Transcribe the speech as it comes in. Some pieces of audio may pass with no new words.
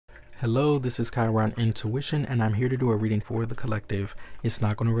Hello, this is Chiron Intuition, and I'm here to do a reading for the collective. It's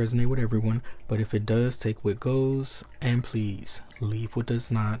not going to resonate with everyone, but if it does, take what goes, and please leave what does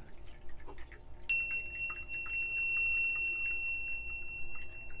not.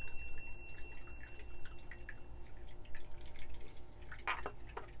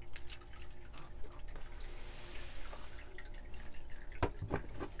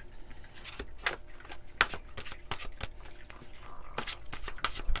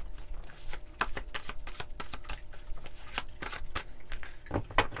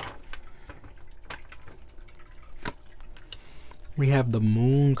 We have the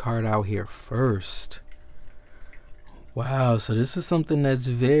moon card out here first. Wow, so this is something that's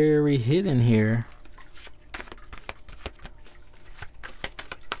very hidden here.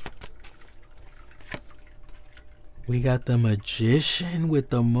 We got the magician with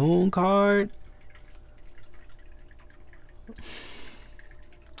the moon card.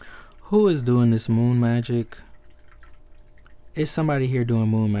 Who is doing this moon magic? Is somebody here doing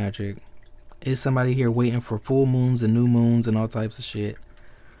moon magic? Is somebody here waiting for full moons and new moons and all types of shit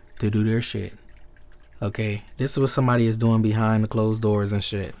to do their shit? Okay, this is what somebody is doing behind the closed doors and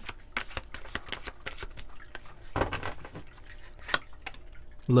shit.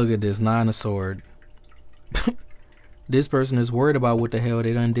 Look at this, 9 of Swords. This person is worried about what the hell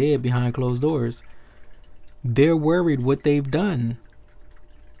they done did behind closed doors. They're worried what they've done.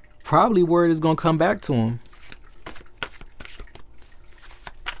 Probably worried it's gonna come back to them.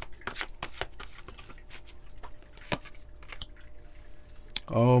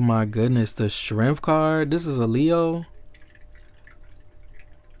 Oh my goodness, the Strength card. This is a Leo.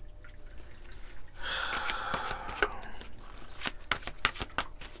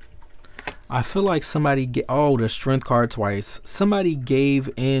 I feel like somebody the Strength card twice. Somebody gave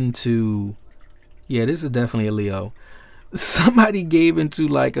into, yeah, this is definitely a Leo. Somebody gave into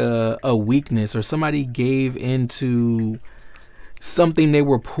like a weakness, or somebody gave into something they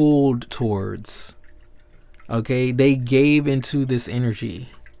were pulled towards. Okay, they gave into this energy,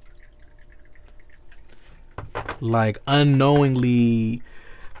 like unknowingly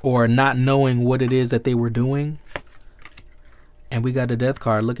or not knowing what it is that they were doing. And we got the Death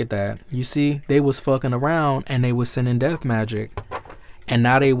card. Look at that. You see, they was fucking around and they was sending death magic, and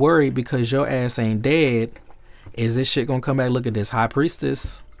now they worried because your ass ain't dead. Is this shit gonna come back? Look at this High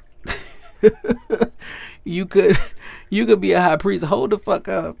Priestess. you could be a high priest. Hold the fuck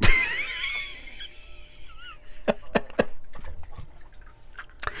up.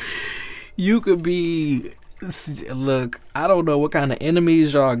 You could be, look, I don't know what kind of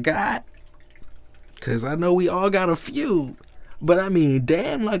enemies y'all got, because I know we all got a few, but I mean,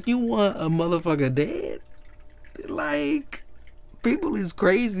 damn, like, you want a motherfucker dead? Like, people is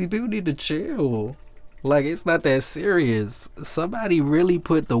crazy. People need to chill. Like, it's not that serious. Somebody really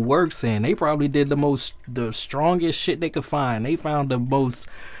put the works in. They probably did the strongest shit they could find. They found the most,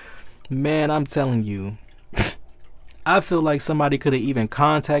 man, I'm telling you. I feel like somebody could have even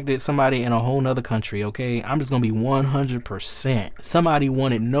contacted somebody in a whole nother country, okay? I'm just going to be 100%. Somebody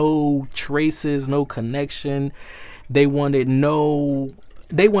wanted no traces, no connection. They wanted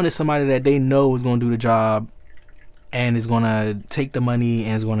somebody that they know is going to do the job and is going to take the money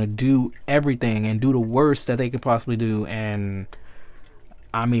and is going to do everything and do the worst that they could possibly do. And,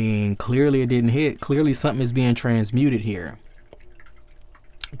 I mean, clearly it didn't hit. Clearly something is being transmuted here.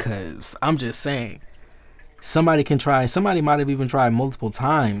 Because I'm just saying. Somebody might have even tried multiple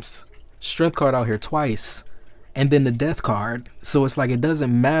times. Strength card out here twice. And then the Death card. So it's like it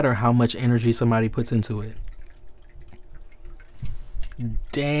doesn't matter how much energy somebody puts into it.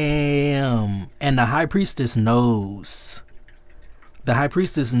 Damn. And the High Priestess knows. The High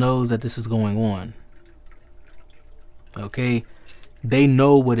Priestess knows that this is going on. Okay? They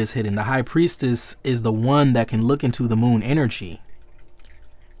know what is hidden. The High Priestess is the one that can look into the moon energy.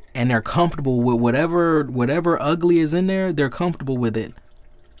 And they're comfortable with whatever ugly is in there. They're comfortable with it.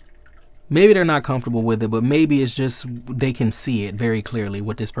 Maybe they're not comfortable with it, but maybe it's just they can see it very clearly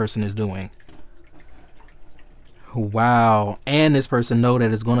what this person is doing. Wow. And this person know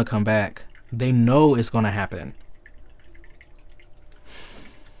that it's going to come back. They know it's going to happen.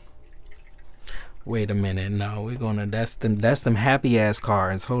 Wait a minute. No, we're going to, that's them happy ass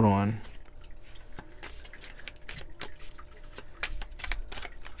cards. Hold on.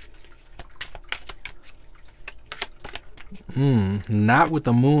 Not with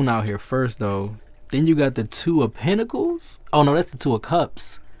the moon out here first, though. Then you got the Two of Pentacles. Oh, no, that's the Two of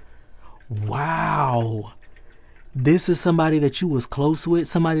Cups. Wow. This is somebody that you was close with.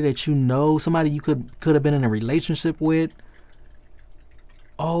 Somebody that you know. Somebody you could have been in a relationship with.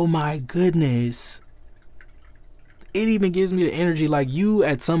 Oh, my goodness. it even gives me the energy like you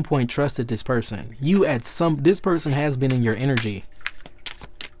at some point trusted this person. This person has been in your energy.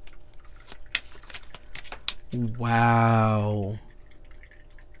 Wow.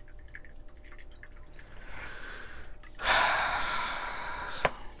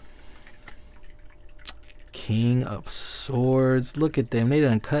 King of Swords. Look at them. They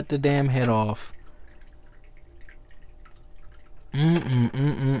done cut the damn head off.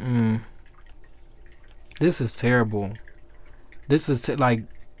 This is terrible. This is like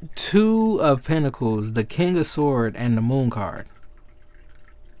Two of Pentacles, the King of Swords, and the Moon card.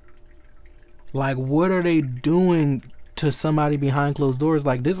 Like, what are they doing to somebody behind closed doors?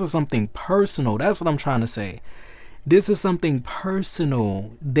 Like, this is something personal. That's what I'm trying to say. This is something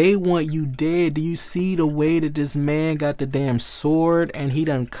personal. They want you dead. Do you see the way that this man got the damn sword and he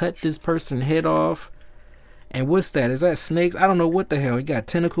done cut this person's head off? And what's that? Is that snakes? I don't know what the hell. You got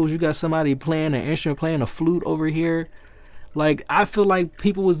tentacles. You got somebody playing an instrument, playing a flute over here. Like, I feel like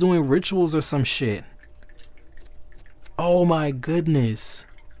people was doing rituals or some shit. Oh my goodness.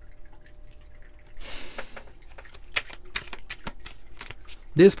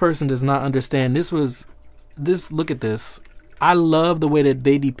 This person does not understand. Look at this. I love the way that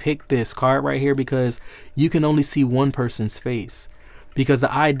they depict this card right here, because you can only see one person's face. Because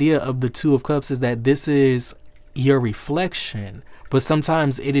the idea of the Two of Cups is that this is your reflection, but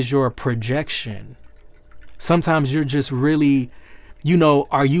sometimes it is your projection. Sometimes you're just really, you know,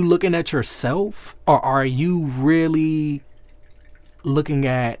 are you looking at yourself, or are you really looking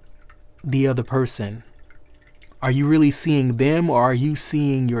at the other person? Are you really seeing them, or are you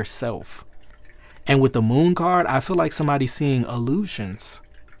seeing yourself? And with the Moon card, I feel like somebody's seeing illusions.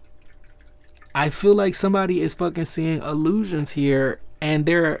 I feel like somebody is fucking seeing illusions here, and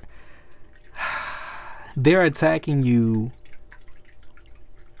they're attacking you,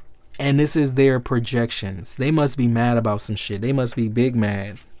 and this is their projections. They must be mad about some shit. They must be big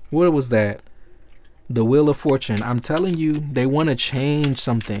mad. What was that? The Wheel of Fortune. I'm telling you, they want to change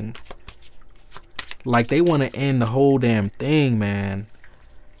something. Like, they want to end the whole damn thing, man.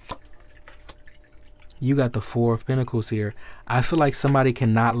 You got the Four of Pentacles here. I feel like somebody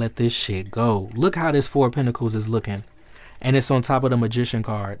cannot let this shit go. Look how this Four of Pentacles is looking. And it's on top of the Magician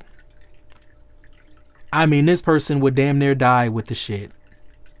card. I mean, this person would damn near die with the shit.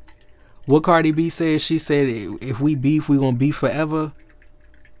 What Cardi B said? She said, if we beef, we gonna beef forever.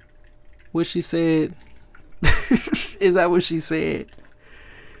 What she said? Is that what she said?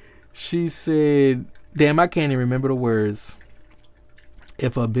 She said, damn, I can't even remember the words.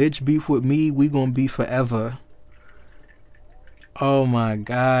 If a bitch beef with me, we gonna beef forever. Oh my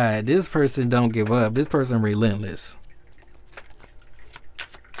God. This person don't give up. This person relentless.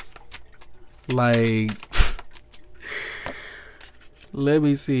 Like, let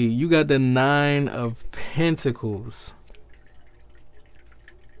me see. You got the Nine of Pentacles.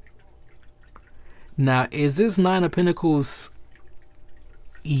 Now, is this Nine of Pentacles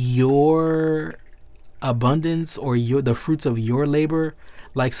your abundance, or the fruits of your labor?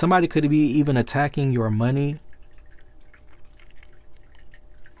 Like, somebody could be even attacking your money.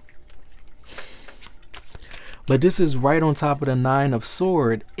 But this is right on top of the Nine of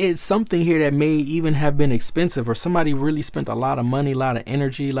Swords. It's something here that may even have been expensive, or somebody really spent a lot of money, a lot of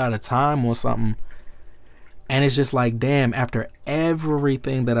energy, a lot of time on something. And it's just like, damn, after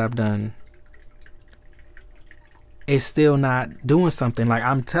everything that I've done, it's still not doing something. Like,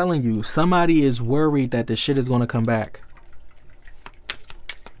 I'm telling you, somebody is worried that the shit is going to come back.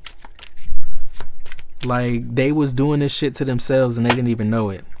 Like, they was doing this shit to themselves and they didn't even know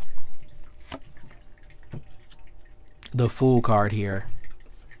it. The Fool card here.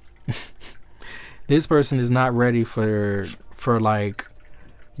 This person is not ready for like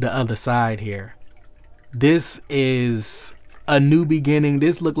the other side here. This is a new beginning.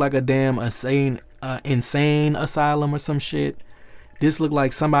 This looked like a damn insane asylum or some shit. This looked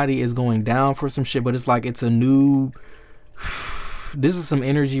like somebody is going down for some shit, but it's like it's a new. This is some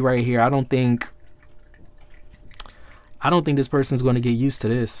energy right here. I don't think this person's going to get used to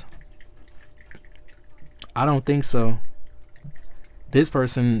this. I don't think so. This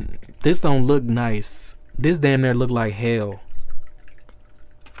person, this don't look nice. This damn near look like hell.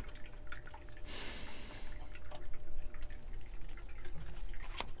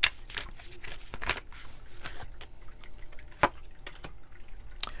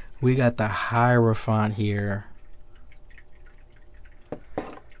 We got the Hierophant here.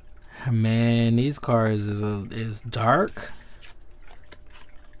 Man, these cards is dark.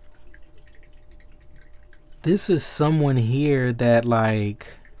 This is someone here that like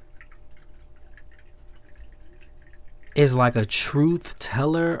is like a truth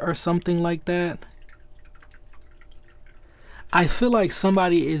teller or something like that. I feel like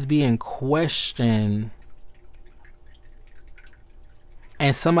somebody is being questioned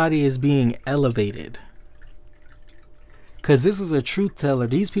and somebody is being elevated. Because this is a truth teller.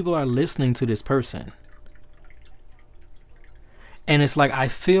 These people are listening to this person. And it's like, I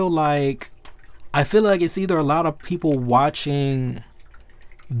feel like it's either a lot of people watching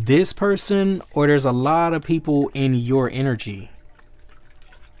this person or there's a lot of people in your energy.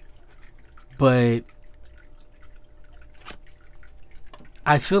 But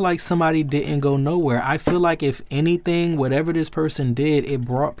I feel like somebody didn't go nowhere. I feel like if anything, whatever this person did, it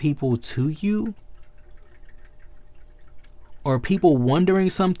brought people to you. Or people wondering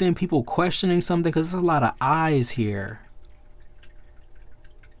something, people questioning something, because there's a lot of eyes here.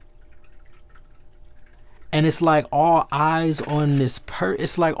 And it's like all eyes on this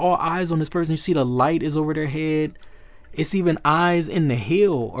it's like all eyes on this person. You see the light is over their head. It's even eyes in the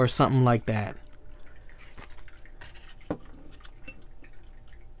hill or something like that.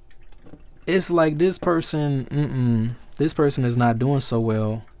 It's like this person, this person is not doing so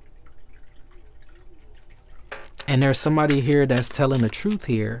well. And there's somebody here that's telling the truth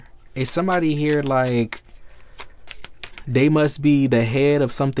here. It's somebody here like they must be the head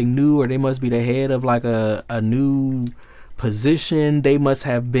of something new, or they must be the head of like a new position. They must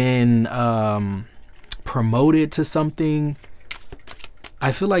have been promoted to something.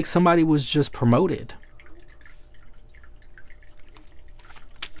 I feel like somebody was just promoted.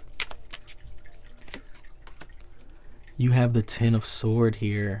 You have the 10 of Swords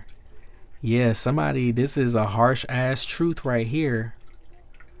here. Yeah, somebody, this is a harsh ass truth right here.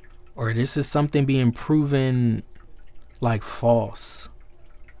 Or this is something being proven like false.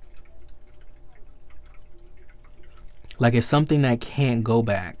 Like it's something that can't go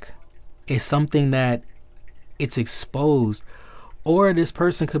back. It's something that it's exposed. Or this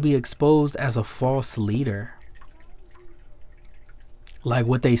person could be exposed as a false leader. Like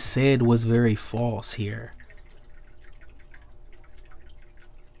what they said was very false here.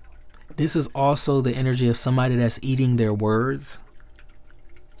 This is also the energy of somebody that's eating their words.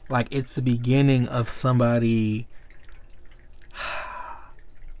 Like it's the beginning of somebody.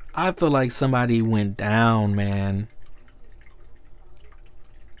 I feel like somebody went down, man.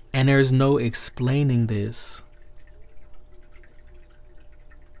 And there's no explaining this.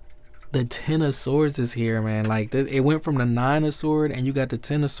 The 10 of Swords is here, man. Like it went from the 9 of Swords and you got the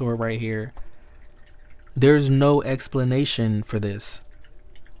 10 of Swords right here. There's no explanation for this.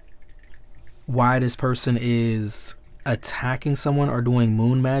 Why this person is attacking someone or doing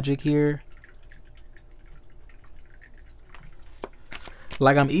moon magic here.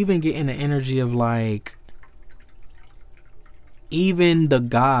 Like I'm even getting the energy of like even the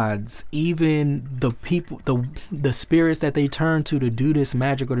gods, even the people, the spirits that they turn to do this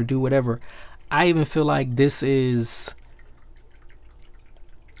magic or to do whatever. I even feel like this is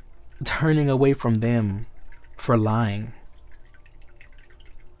turning away from them for lying.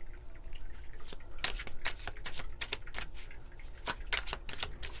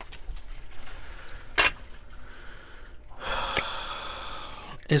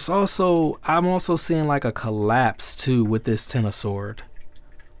 It's also, I'm also seeing like a collapse too with this 10 of Swords.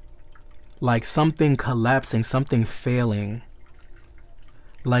 Like something collapsing, something failing.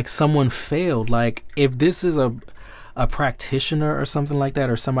 Like someone failed. Like if this is a practitioner or something like that,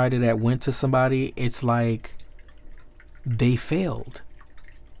 or somebody that went to somebody, it's like they failed.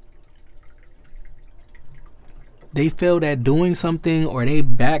 They failed at doing something, or they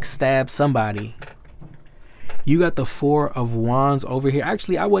backstabbed somebody. You got the 4 of Wands over here.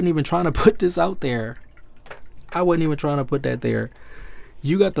 Actually, I wasn't even trying to put this out there. I wasn't even trying to put that there.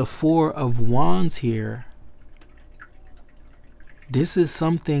 You got the 4 of Wands here. This is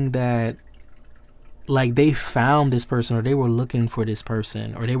something that, like, they found this person, or they were looking for this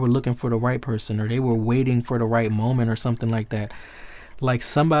person, or they were looking for the right person, or they were waiting for the right moment or something like that. Like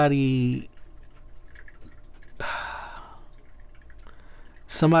somebody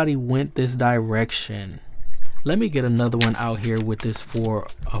went this direction. Let me get another one out here with this 4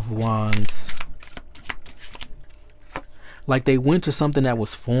 of Wands. Like they went to something that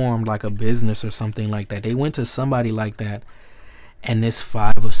was formed, like a business or something like that. They went to somebody like that. And this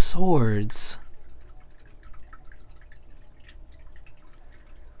 5 of Swords.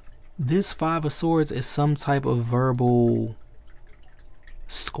 This 5 of Swords is some type of verbal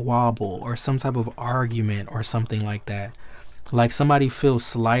squabble or some type of argument or something like that. Like somebody feels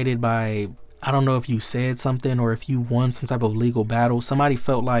slighted by, I don't know if you said something or if you won some type of legal battle. Somebody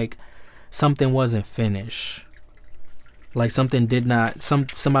felt like something wasn't finished. Like something did not,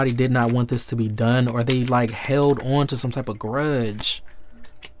 somebody did not want this to be done, or they like held on to some type of grudge.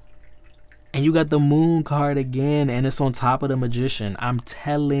 And you got the moon card again, and it's on top of the magician. I'm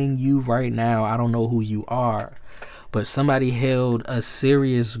telling you right now, I don't know who you are, but somebody held a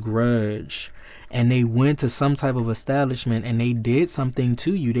serious grudge, and they went to some type of establishment and they did something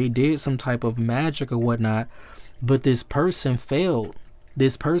to you. They did some type of magic or whatnot, but this person failed.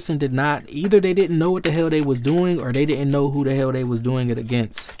 This person did not, either they didn't know what the hell they was doing, or they didn't know who the hell they was doing it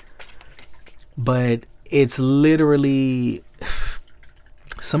against. But it's literally,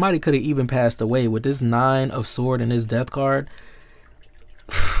 somebody could have even passed away with this 9 of Swords and this Death card.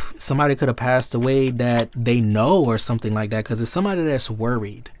 Somebody could have passed away that they know, or something like that, because it's somebody that's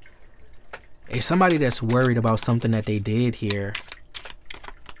worried. It's somebody that's worried about something that they did here,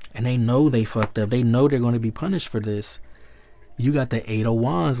 and they know they fucked up. They know they're going to be punished for this. You got the 8 of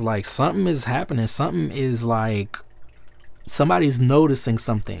Wands. Like, something is happening. Something is like, somebody's noticing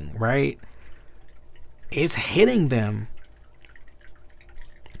something, right? It's hitting them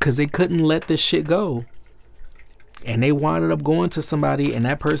because they couldn't let this shit go, and they wound up going to somebody, and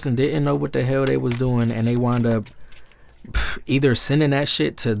that person didn't know what the hell they was doing, and they wound up either sending that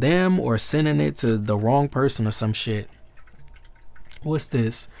shit to them or sending it to the wrong person or some shit. What's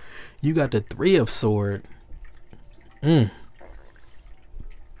this? You got the 3 of Swords.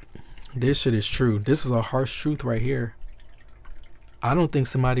 This shit is true. This is a harsh truth right here. I don't think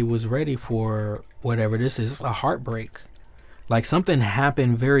somebody was ready for whatever this is. It's a heartbreak. Like, something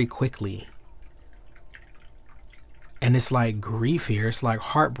happened very quickly, and it's like grief here. It's like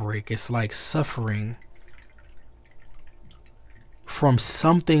heartbreak. It's like suffering from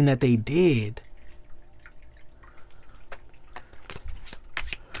something that they did.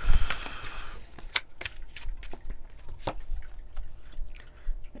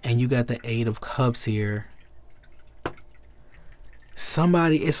 And you got the 8 of Cups here.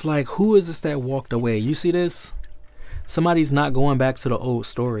 Somebody, it's like, who is this that walked away? You see this? Somebody's not going back to the old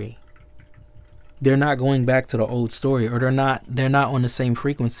story. They're not going back to the old story, or they're not on the same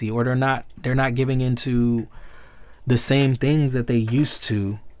frequency, or they're not giving into the same things that they used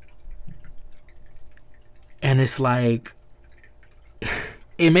to. And it's like,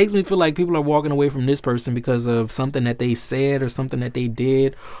 it makes me feel like people are walking away from this person because of something that they said, or something that they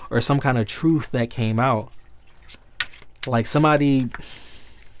did, or some kind of truth that came out. Like, somebody,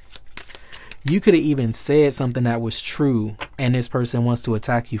 you could have even said something that was true, and this person wants to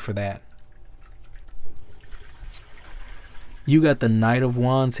attack you for that. You got the Knight of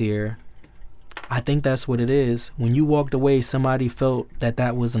Wands here. I think that's what it is. When you walked away, somebody felt that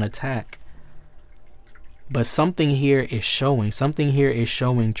that was an attack. But something here is showing. Something here is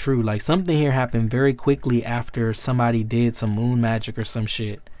showing true. Like, something here happened very quickly after somebody did some moon magic or some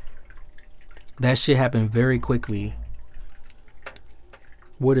shit. That shit happened very quickly.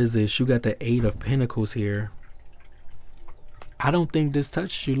 What is this? You got the 8 of Pentacles here. I don't think this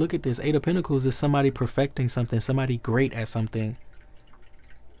touched you. Look at this. 8 of Pentacles is somebody perfecting something. Somebody great at something.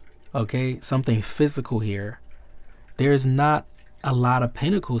 Okay? Something physical here. There's not a lot of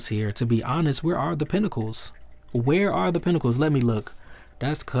pentacles here, to be honest. Where are the pentacles? Where are the pentacles? Let me look.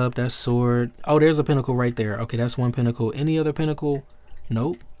 That's Cup. That's Sword. Oh, there's a pentacle right there. Okay, that's one pentacle. Any other pentacle?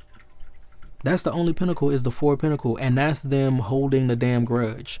 Nope. That's the only pentacle, is the 4 pentacle, and that's them holding the damn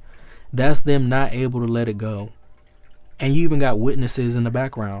grudge. That's them not able to let it go. And you even got witnesses in the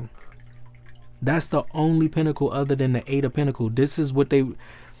background. That's the only pentacle other than the 8 of Pentacles. This is what they,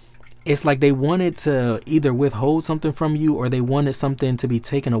 it's like they wanted to either withhold something from you, or they wanted something to be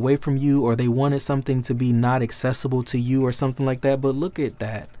taken away from you, or they wanted something to be not accessible to you, or something like that. But look at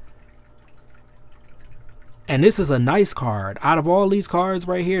that. And this is a nice card. Out of all these cards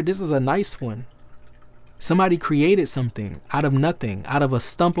right here, this is a nice one. Somebody created something out of nothing, out of a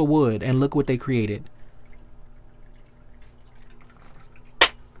stump of wood, and look what they created.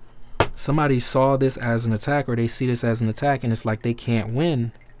 Somebody saw this as an attack, or they see this as an attack, and it's like they can't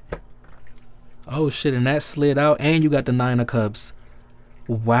win. Oh shit, and that slid out, and you got the 9 of Cups.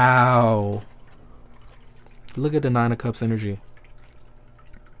 Wow. Look at the 9 of Cups energy.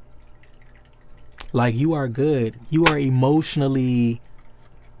 Like, you are good. You are emotionally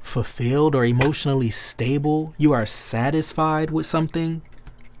fulfilled, or emotionally stable. You are satisfied with something.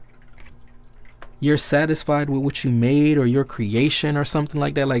 You're satisfied with what you made, or your creation, or something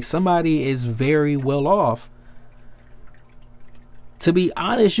like that. Like, somebody is very well off. To be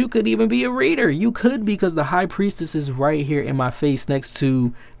honest, you could even be a reader. You could, because the High Priestess is right here in my face next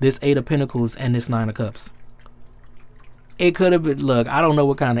to this 8 of Pentacles and this 9 of Cups. It could have been, look, I don't know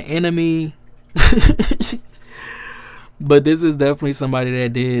what kind of enemy. But this is definitely somebody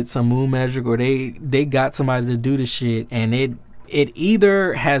that did some moon magic, or they got somebody to do the shit, and it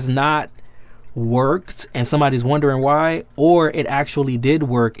either has not worked and somebody's wondering why, or it actually did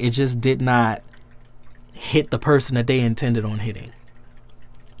work, it just did not hit the person that they intended on hitting.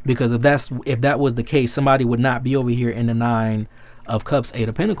 Because if that was the case, somebody would not be over here in the 9 of Cups, 8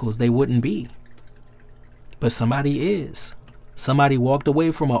 of Pentacles. They wouldn't be. But somebody is. Somebody walked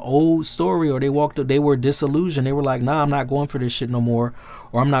away from an old story, or they were disillusioned. They were like, nah, I'm not going for this shit no more,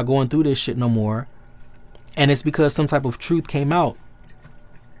 or I'm not going through this shit no more. And it's because some type of truth came out.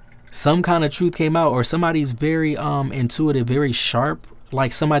 Some kind of truth came out, or somebody's very intuitive, very sharp.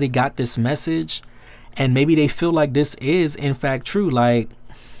 Like somebody got this message, and maybe they feel like this is in fact true. Like,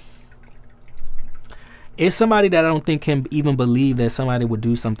 it's somebody that I don't think can even believe that somebody would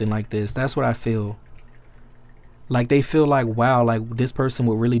do something like this. That's what I feel. Like they feel like, wow, like this person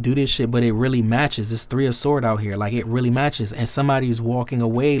would really do this shit, but it really matches. It's 3 of Swords out here. Like it really matches. And somebody's walking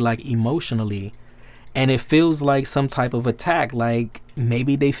away like emotionally. And it feels like some type of attack. Like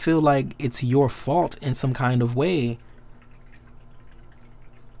maybe they feel like it's your fault in some kind of way.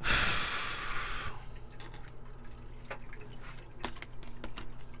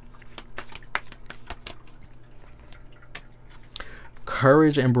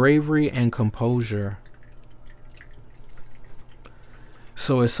 Courage and bravery and composure.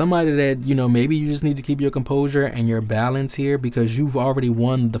 So it's somebody that, you know, maybe you just need to keep your composure and your balance here, because you've already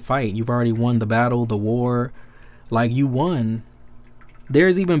won the fight. You've already won the battle, the war. Like you won.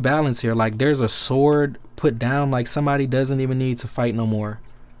 There's even balance here. Like there's a sword put down. Like somebody doesn't even need to fight no more.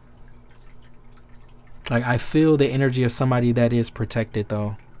 Like I feel the energy of somebody that is protected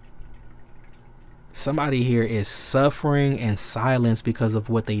though. Somebody here is suffering in silence because of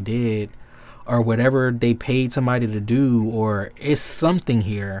what they did, or whatever they paid somebody to do, or it's something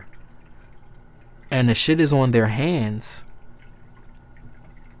here. And the shit is on their hands.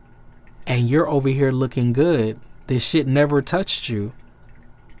 And you're over here looking good. This shit never touched you.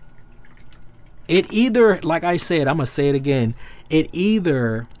 It either, like I said, I'm going to say it again. It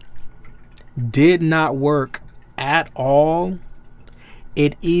either did not work at all.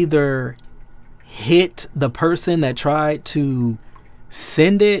 It either hit the person that tried to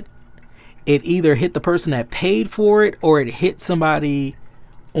send it. It either hit the person that paid for it, or it hit somebody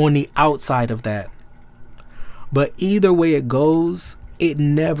on the outside of that. But either way it goes, it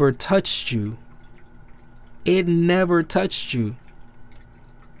never touched you. It never touched you.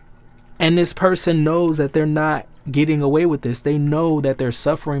 And this person knows that they're not getting away with this. They know that they're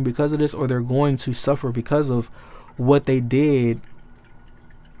suffering because of this, or they're going to suffer because of what they did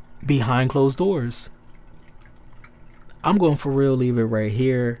behind closed doors. I'm going for real leave it right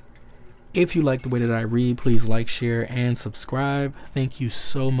here. If you like the way that I read, please like, share, and subscribe. Thank you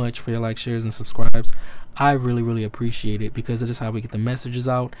so much for your likes, shares, and subscribes. I really, really appreciate it, because it is how we get the messages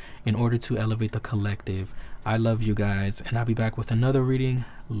out in order to elevate the collective. I love you guys, and I'll be back with another reading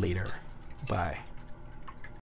later. Bye.